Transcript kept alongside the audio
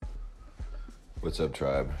What's up,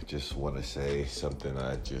 tribe? Just want to say something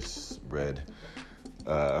I just read,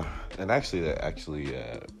 and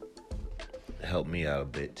that helped me out a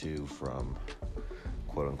bit too from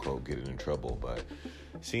quote unquote getting in trouble. But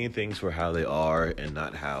seeing things for how they are and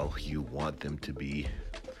not how you want them to be.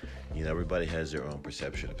 You know, everybody has their own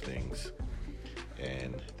perception of things,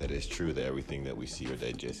 and that is true that everything that we see or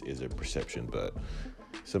digest is a perception. But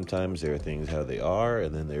sometimes there are things how they are,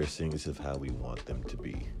 and then there's things of how we want them to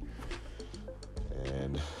be.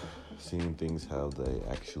 And seeing things how they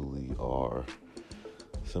actually are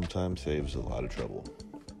sometimes saves a lot of trouble.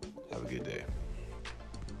 Have a good day.